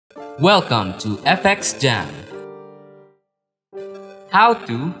Welcome to FX Jam. How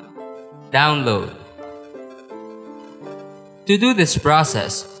to download. To do this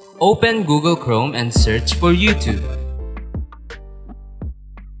process, open Google Chrome and search for YouTube.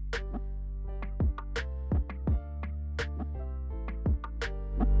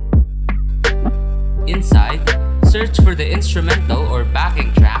 Inside, search for the instrumental or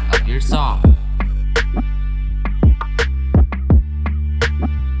backing track of your song.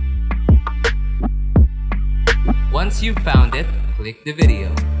 Once you've found it, click the video.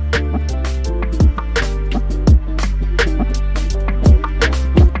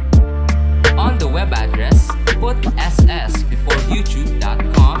 On the web address, put SS before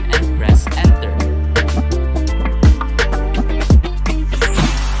youtube.com and press enter.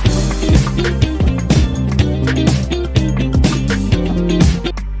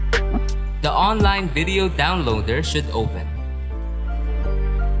 The online video downloader should open.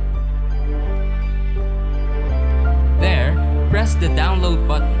 There, press the download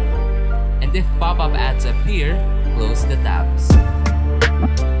button, and if pop-up ads appear, close the tabs.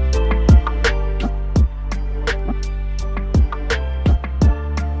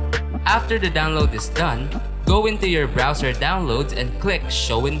 After the download is done, go into your browser downloads and click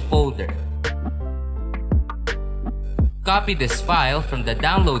Show in Folder. Copy this file from the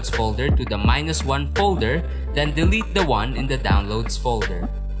Downloads folder to the -1 folder, then delete the one in the Downloads folder.